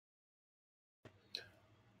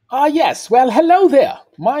Yes. Well, hello there.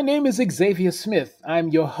 My name is Xavier Smith. I'm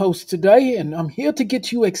your host today, and I'm here to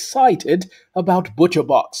get you excited about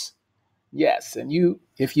ButcherBox. Yes, and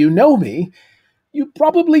if you know me, you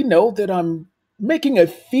probably know that I'm making a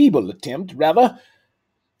feeble attempt, rather,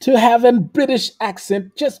 to have a British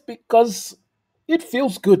accent just because it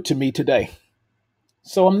feels good to me today.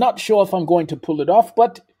 So I'm not sure if I'm going to pull it off,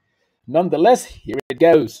 but nonetheless, here it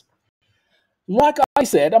goes. Like I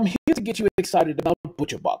said, I'm here to get you excited about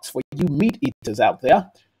ButcherBox for you meat eaters out there.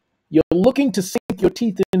 You're looking to sink your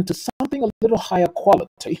teeth into something a little higher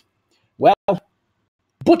quality. Well,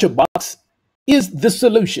 ButcherBox is the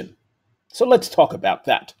solution. So let's talk about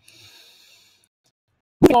that.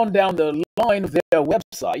 Moving on down the line of their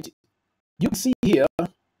website, you can see here,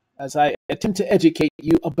 as I attempt to educate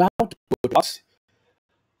you about ButcherBox,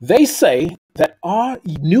 they say that our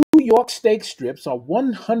New York steak strips are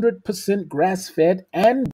 100% grass-fed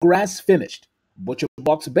and grass-finished.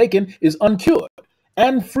 ButcherBox bacon is uncured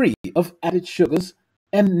and free of added sugars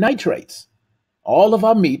and nitrates. All of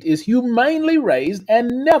our meat is humanely raised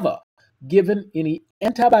and never given any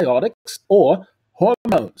antibiotics or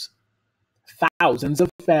hormones. Thousands of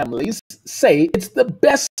families say it's the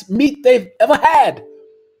best meat they've ever had.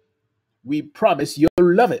 We promise you'll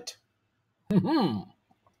love it.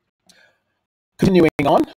 Continuing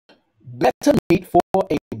on, better meat for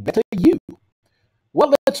a better you.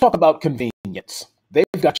 Well, let's talk about convenience. They've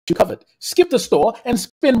got you covered. Skip the store and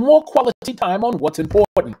spend more quality time on what's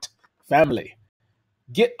important. Family.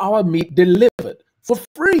 Get our meat delivered for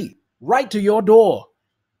free right to your door.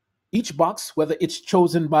 Each box, whether it's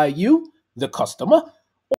chosen by you, the customer,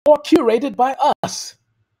 or curated by us,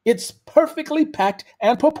 it's perfectly packed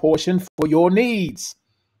and proportioned for your needs.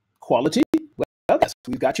 Quality? Well, yes,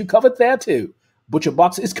 we've got you covered there too.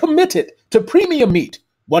 ButcherBox is committed to premium meat,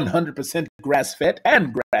 100% grass-fed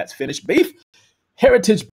and grass-finished beef,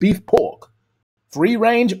 heritage beef pork,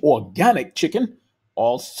 free-range organic chicken,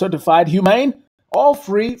 all certified humane, all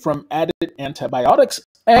free from added antibiotics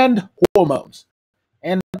and hormones,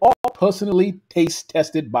 and all personally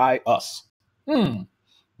taste-tested by us.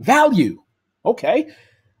 Value. Okay.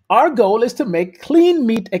 Our goal is to make clean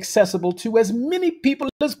meat accessible to as many people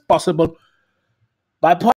as possible.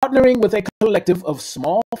 By partnering with a collective of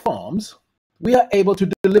small farms, we are able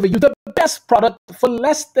to deliver you the best product for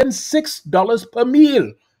less than $6 per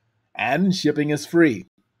meal, and shipping is free.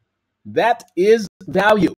 That is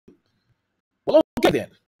value. Well, okay then.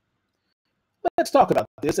 Let's talk about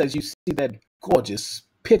this as you see that gorgeous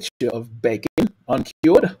picture of bacon,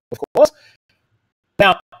 uncured, of course.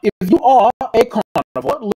 Now, if you are a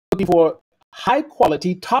carnivore looking for high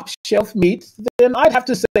quality, top shelf meat, then I'd have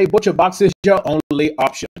to say ButcherBox is your only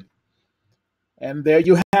option. And there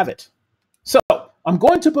you have it. So, I'm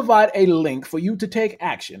going to provide a link for you to take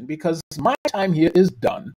action because my time here is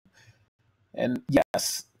done. And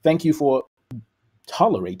yes, thank you for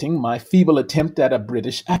tolerating my feeble attempt at a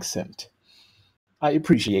British accent. I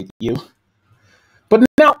appreciate you. But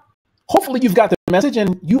now, hopefully you've got the message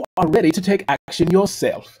and you are ready to take action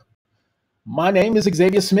yourself. My name is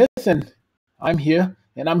Xavier Smith, and I'm here,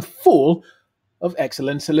 and I'm full of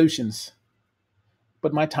excellent solutions.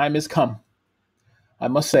 But my time has come. I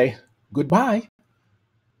must say goodbye.